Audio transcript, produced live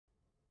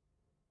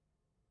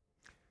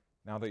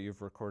Now that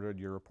you've recorded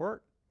your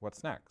report,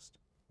 what's next?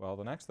 Well,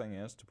 the next thing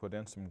is to put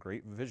in some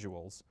great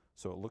visuals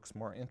so it looks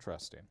more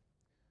interesting.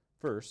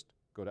 First,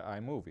 go to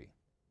iMovie.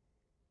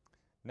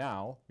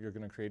 Now, you're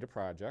going to create a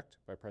project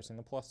by pressing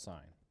the plus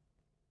sign.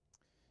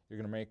 You're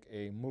going to make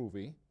a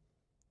movie,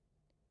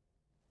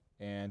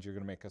 and you're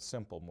going to make a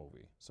simple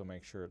movie, so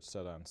make sure it's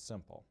set on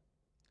simple.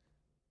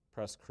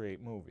 Press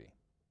Create Movie.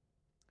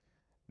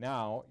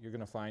 Now, you're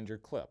going to find your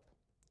clip.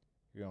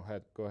 You're going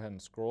to go ahead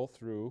and scroll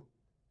through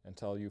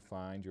until you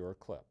find your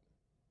clip.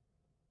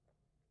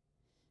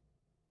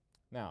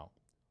 Now,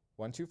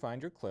 once you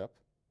find your clip,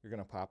 you're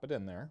going to pop it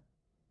in there,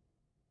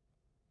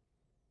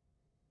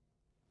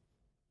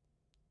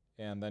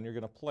 and then you're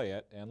going to play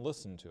it and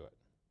listen to it.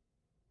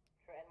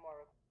 And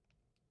more.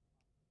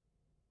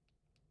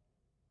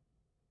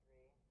 3.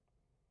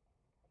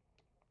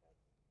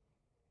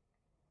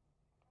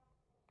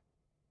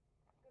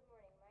 Good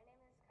morning. My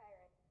name is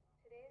Kyron.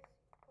 Today's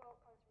quote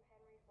comes from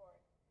Henry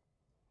Ford.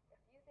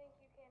 If you think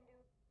you can do...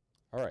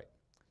 All right,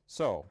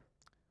 so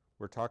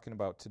we're talking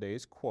about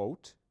today's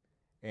quote,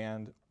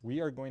 and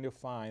we are going to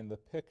find the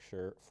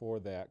picture for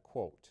that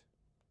quote.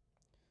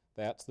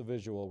 That's the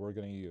visual we're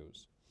going to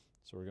use.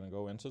 So we're going to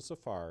go into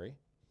Safari,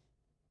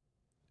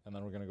 and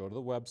then we're going to go to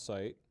the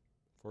website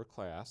for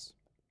class,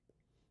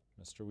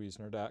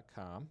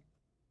 mrwiesner.com.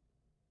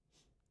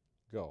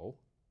 Go.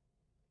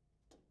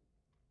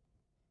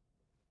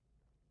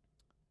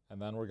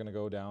 And then we're going to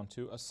go down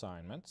to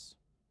Assignments.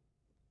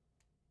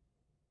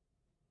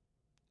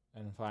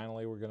 And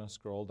finally, we're going to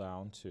scroll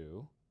down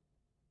to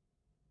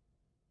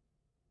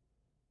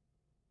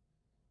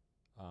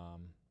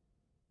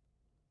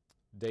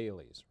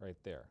Dailies right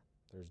there.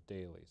 There's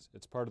Dailies.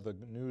 It's part of the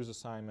News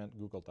Assignment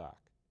Google Doc.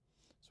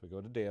 So we go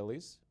to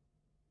Dailies,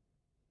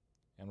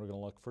 and we're going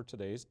to look for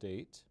today's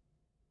date.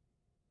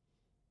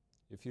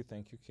 If you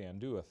think you can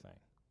do a thing.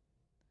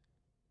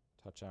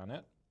 Touch on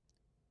it,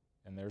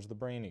 and there's the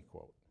brainy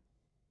quote.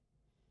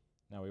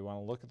 Now we want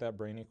to look at that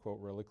brainy quote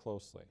really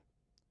closely.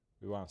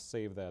 We want to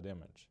save that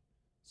image.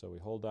 So we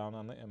hold down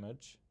on the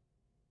image.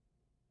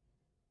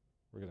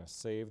 We're going to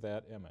save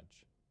that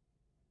image.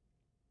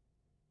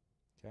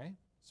 Okay,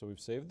 so we've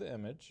saved the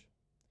image.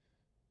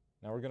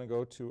 Now we're going to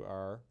go to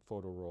our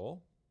photo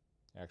roll.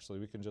 Actually,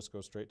 we can just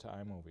go straight to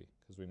iMovie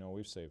because we know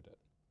we've saved it.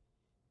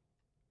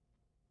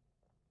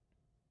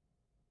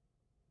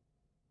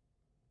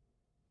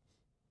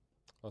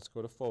 Let's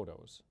go to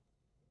Photos,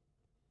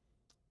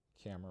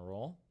 Camera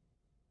Roll,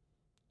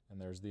 and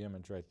there's the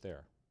image right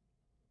there.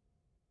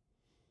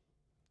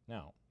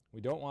 Now, we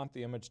don't want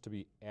the image to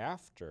be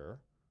after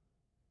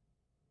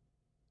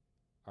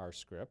our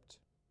script,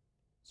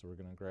 so we're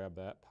going to grab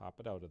that, pop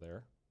it out of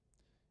there.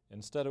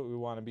 Instead, we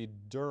want to be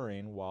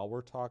during while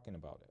we're talking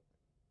about it.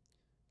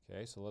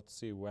 Okay, so let's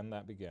see when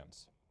that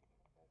begins.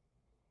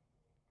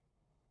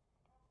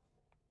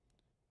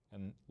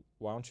 And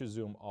why don't you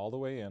zoom all the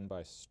way in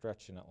by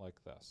stretching it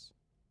like this.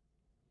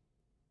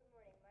 Good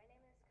morning. My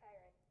name is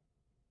Kyron.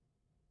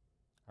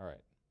 All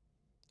right.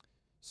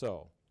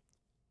 So,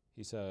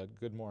 he said,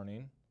 good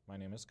morning, my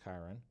name is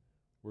Kyron.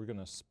 We're going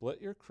to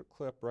split your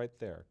clip right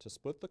there. To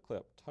split the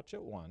clip, touch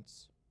it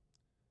once,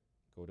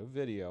 go to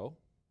Video,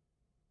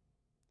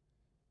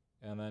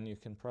 and then you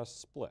can press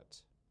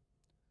Split.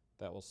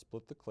 That will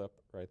split the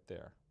clip right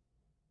there.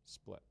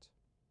 Split.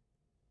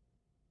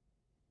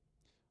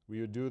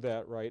 We would do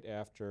that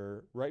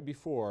right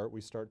before we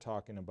start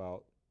talking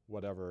about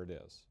whatever it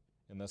is.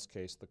 In this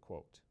case, the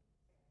quote.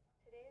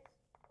 Today's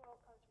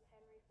quote comes from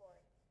Henry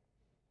Ford.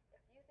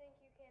 If you think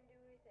you can do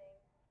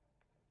anything,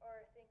 or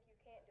think you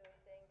can't do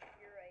anything,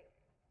 you're right.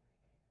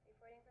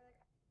 Reporting for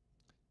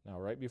the... Now,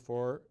 right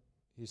before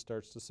he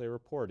starts to say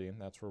reporting,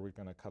 that's where we're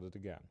going to cut it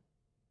again.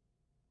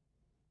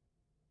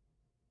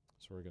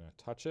 So we're going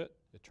to touch it,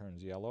 it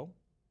turns yellow,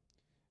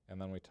 and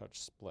then we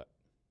touch split.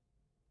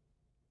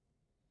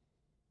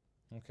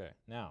 Okay,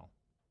 now,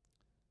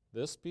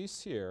 this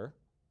piece here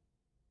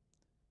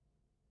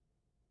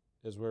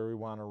is where we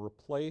want to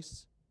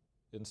replace,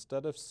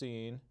 instead of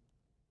seeing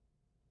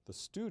the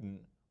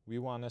student, we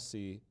want to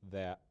see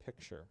that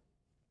picture.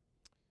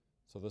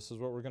 So this is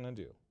what we're going to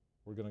do.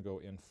 We're going to go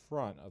in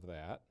front of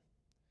that,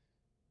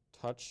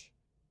 touch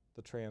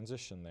the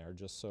transition there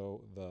just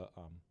so the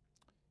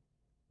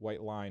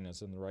white line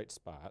is in the right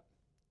spot.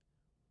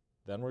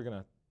 Then we're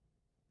going to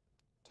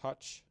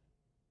touch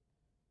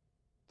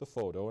the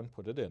photo and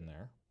put it in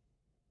there.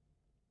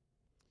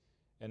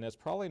 And it's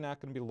probably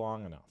not going to be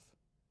long enough.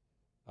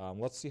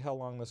 Let's see how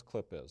long this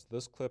clip is.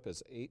 This clip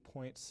is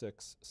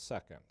 8.6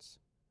 seconds.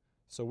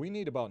 So we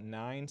need about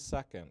 9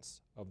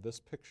 seconds of this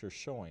picture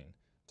showing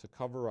to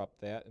cover up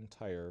that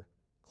entire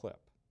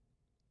clip,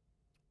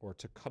 or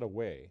to cut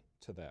away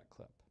to that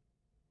clip.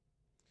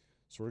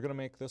 So we're going to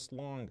make this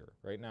longer.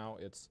 Right now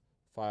it's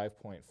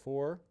 5.4.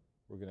 We're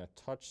going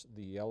to touch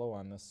the yellow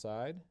on this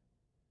side,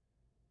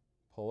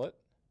 pull it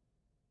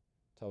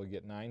till we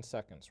get 9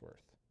 seconds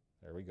worth.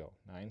 There we go,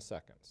 9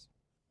 seconds.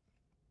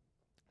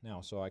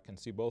 Now, so I can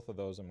see both of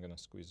those, I'm going to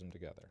squeeze them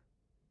together.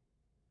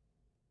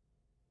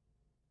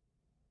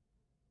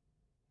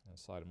 And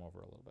slide them over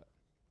a little bit.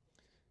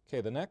 Okay,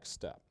 the next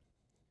step.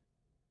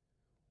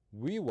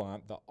 We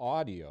want the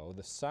audio,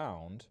 the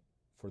sound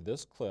for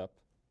this clip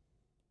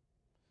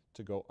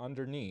to go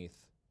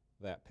underneath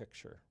that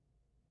picture,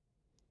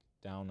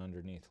 down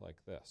underneath like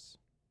this.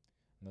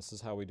 And this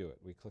is how we do it.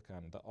 We click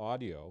on the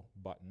audio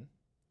button,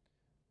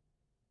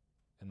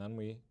 and then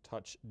we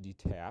touch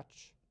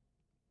detach.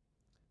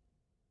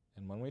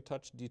 And when we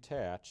touch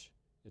detach,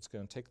 it's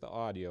going to take the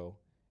audio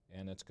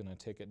and it's going to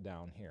take it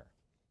down here.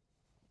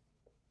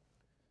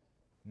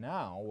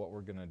 Now what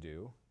we're going to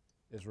do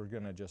is we're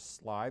going to just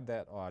slide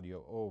that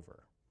audio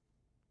over.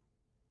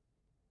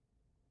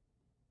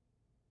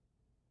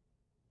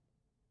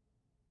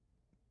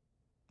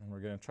 And we're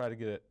going to try to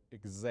get it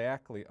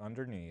exactly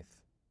underneath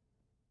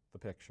the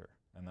picture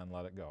and then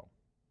let it go.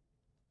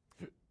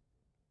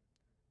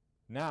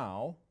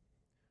 Now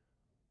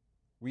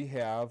we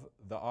have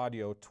the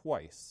audio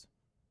twice.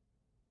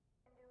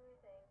 Do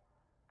anything,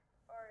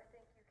 or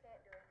think you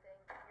can't do anything,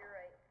 you're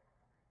right.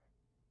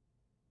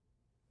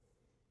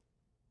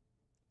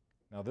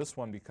 Now this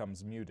one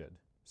becomes muted.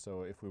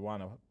 So if we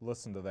want to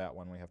listen to that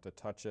one, we have to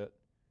touch it,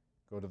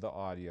 go to the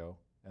audio,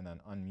 and then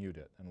unmute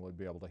it. And we'll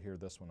be able to hear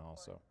this one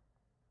also.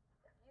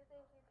 If you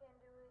think you can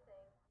do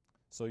anything.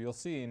 So you'll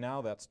see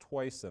now that's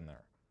twice in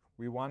there.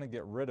 We want to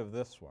get rid of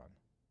this one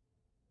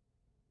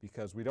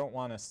because we don't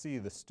want to see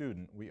the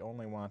student. We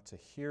only want to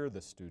hear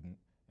the student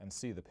and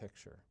see the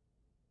picture.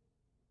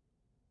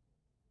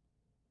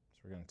 So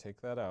we're going to take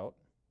that out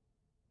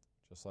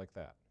just like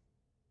that.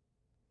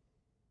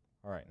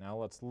 All right, now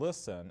let's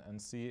listen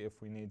and see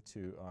if we need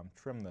to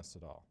trim this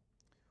at all.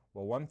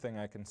 Well, one thing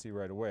I can see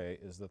right away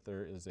is that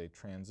there is a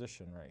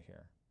transition right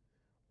here.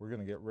 We're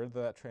going to get rid of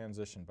that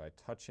transition by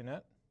touching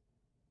it.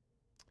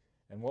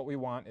 And what we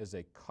want is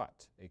a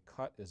cut. A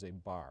cut is a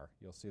bar.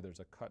 You'll see there's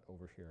a cut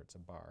over here. It's a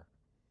bar.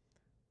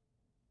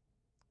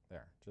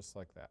 There, just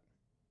like that.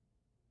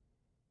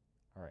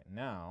 All right,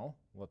 now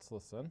let's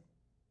listen.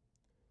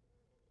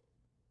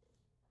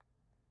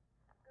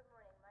 Good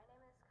morning, my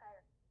name is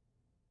Kyra.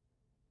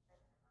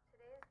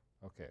 Today's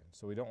Okay,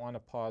 so we don't want a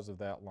pause of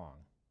that long.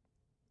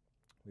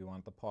 We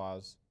want the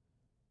pause.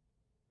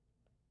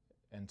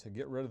 And to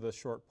get rid of the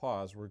short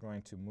pause, we're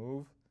going to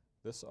move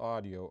this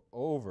audio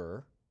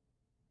over.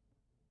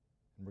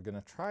 And we're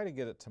going to try to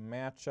get it to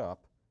match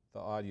up the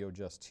audio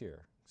just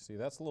here. See,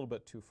 that's a little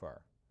bit too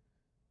far.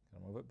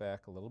 Going to move it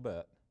back a little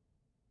bit.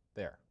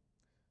 There.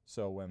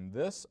 So when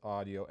this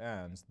audio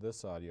ends,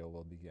 this audio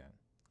will begin.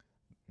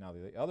 Now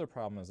the other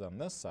problem is on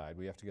this side,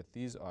 we have to get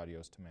these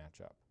audios to match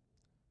up.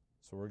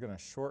 So we're going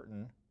to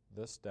shorten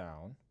this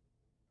down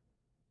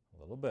a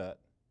little bit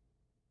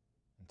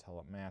until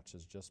it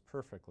matches just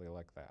perfectly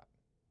like that.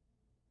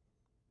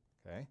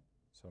 Okay,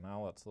 so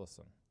now let's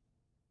listen.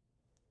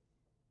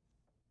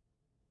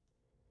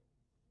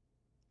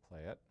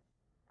 Play it.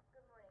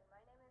 Good morning,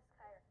 my name is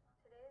Kyra.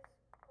 Today's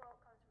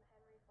quote comes from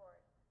Henry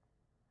Ford.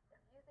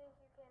 If you think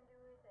you can do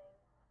anything,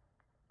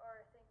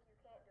 or think you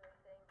can't do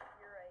anything,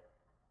 you're right.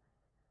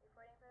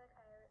 Reporting for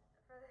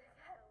the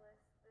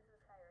Catalyst, this is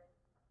Kyron.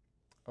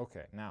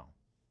 Okay, now,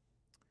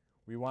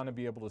 we want to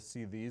be able to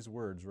see these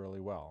words really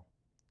well.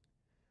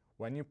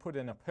 When you put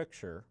in a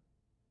picture,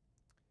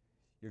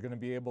 you're going to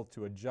be able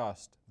to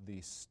adjust the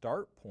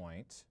start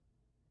point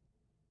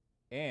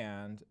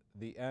and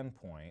the end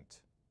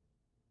point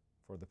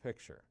for the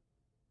picture.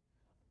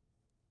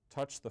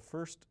 Touch the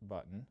first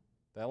button,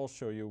 that'll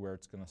show you where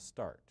it's going to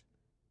start.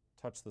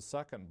 Touch the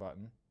second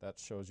button, that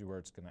shows you where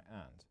it's going to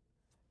end.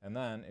 And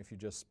then if you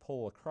just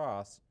pull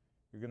across,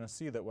 you're going to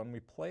see that when we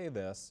play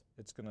this,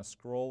 it's going to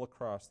scroll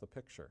across the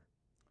picture.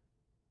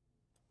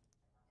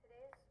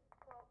 Today's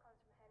quote comes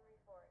from Henry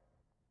Ford.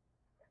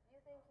 If you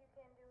think you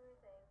can do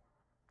anything.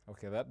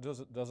 Okay, that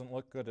doesn't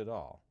look good at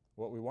all.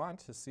 What we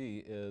want to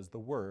see is the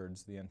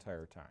words the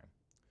entire time.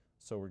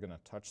 So we're going to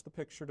touch the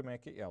picture to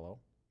make it yellow.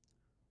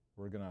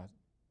 We're going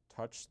to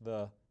touch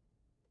the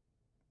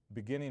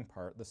beginning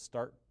part, the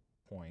start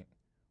point.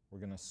 We're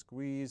going to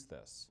squeeze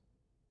this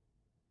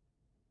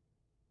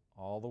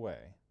all the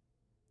way.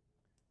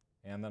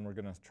 And then we're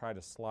going to try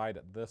to slide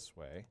it this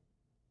way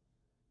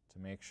to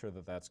make sure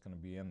that that's going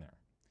to be in there.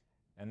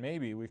 And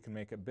maybe we can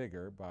make it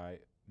bigger by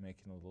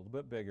making it a little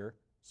bit bigger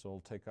so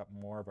it'll take up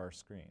more of our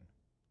screen,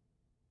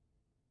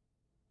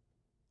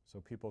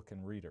 so people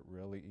can read it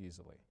really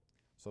easily.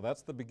 So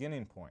that's the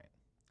beginning point.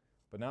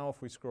 But now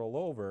if we scroll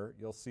over,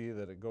 you'll see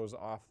that it goes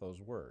off those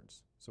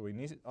words. So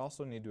we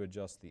also need to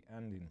adjust the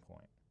ending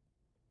point.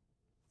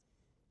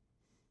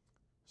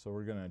 So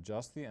we're going to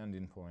adjust the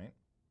ending point.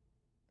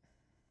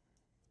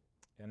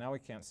 And now we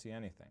can't see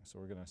anything. So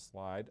we're going to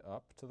slide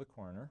up to the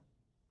corner.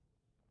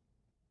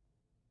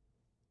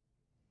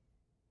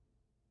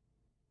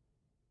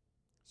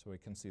 So we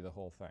can see the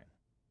whole thing.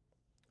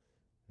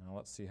 Now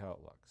let's see how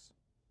it looks.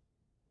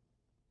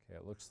 Okay,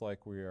 it looks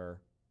like we are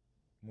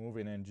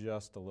moving in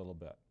just a little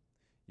bit.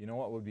 You know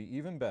what would be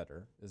even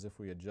better is if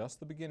we adjust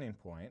the beginning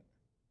point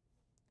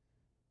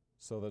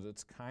so that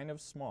it's kind of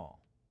small,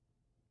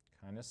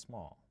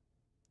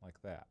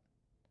 like that.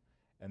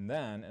 And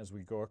then as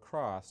we go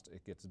across,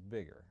 it gets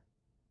bigger.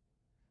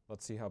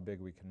 Let's see how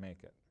big we can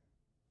make it.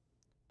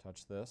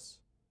 touch this,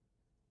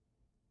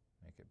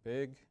 make it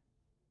big.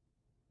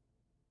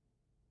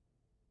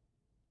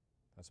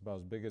 That's about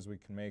as big as we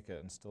can make it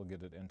and still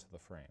get it into the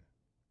frame.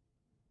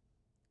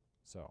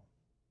 So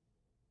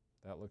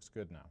that looks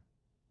good now.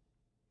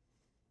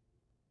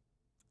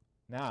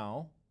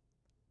 Now,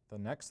 the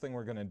next thing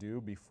we're going to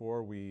do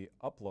before we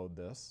upload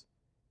this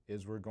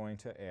is we're going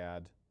to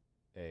add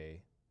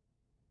a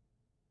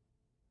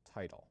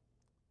title.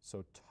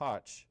 So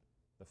touch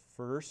the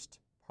first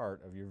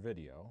part of your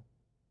video,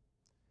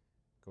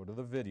 go to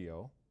the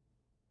video,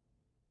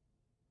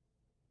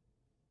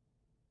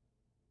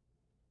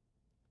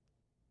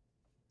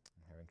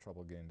 I'm having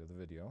trouble getting to the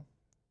video,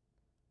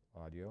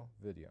 audio,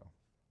 video.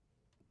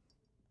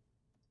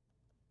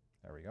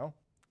 There we go.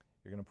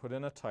 You're going to put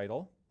in a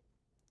title.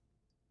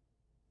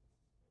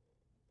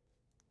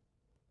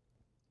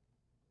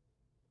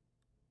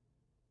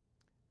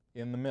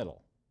 In the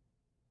middle,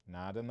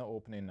 not in the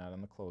opening, not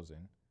in the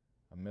closing,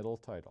 a middle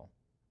title.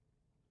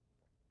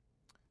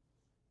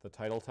 The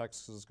title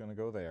text is going to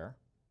go there.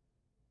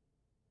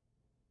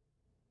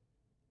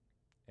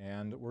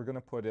 And we're going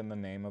to put in the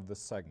name of the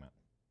segment.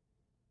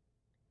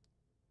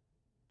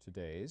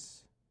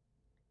 Today's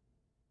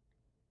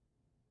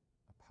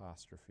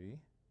apostrophe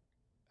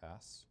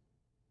S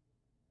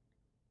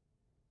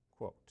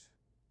quote.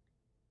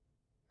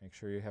 Make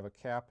sure you have a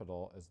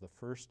capital as the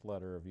first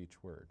letter of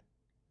each word.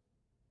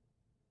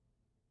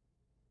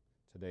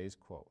 Today's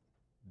quote.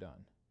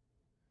 Done.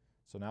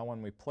 So now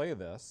when we play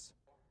this,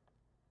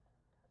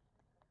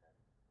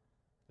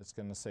 it's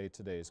going to say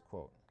today's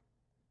quote.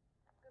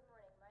 Good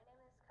morning, my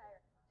name is Kyra.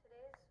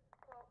 Today's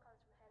quote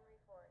comes from Henry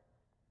Ford.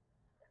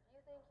 If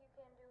you think you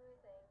can do a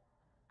thing,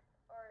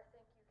 or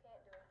think you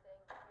can't do a thing,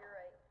 you're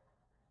right.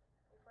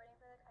 Reporting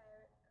for the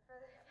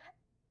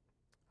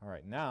All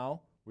right,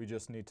 now we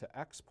just need to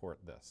export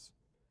this.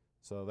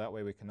 So that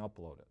way we can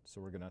upload it.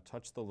 So we're going to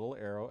touch the little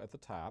arrow at the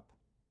top.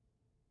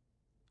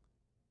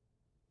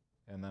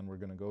 And then we're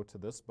going to go to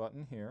this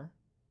button here.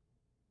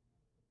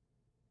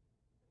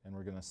 And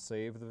we're going to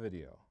save the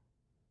video.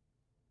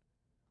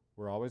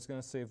 We're always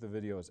going to save the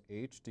video as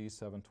HD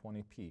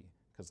 720p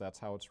because that's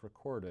how it's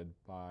recorded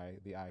by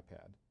the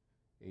iPad,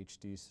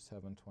 HD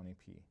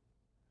 720p.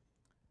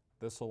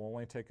 This will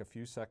only take a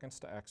few seconds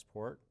to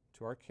export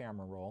to our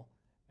camera roll,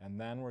 and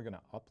then we're going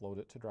to upload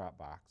it to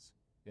Dropbox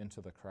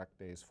into the correct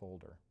days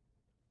folder.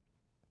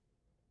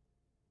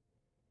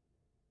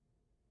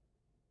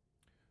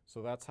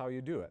 So that's how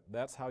you do it.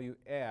 That's how you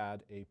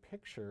add a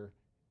picture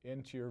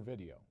into your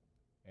video.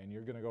 And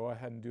you're going to go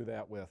ahead and do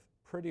that with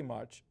pretty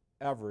much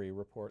every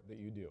report that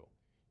you do.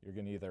 You're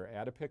going to either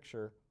add a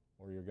picture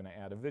or you're going to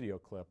add a video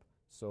clip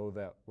so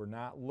that we're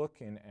not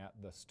looking at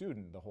the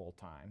student the whole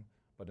time,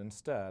 but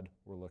instead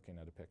we're looking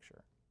at a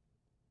picture.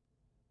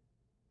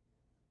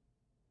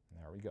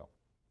 And there we go.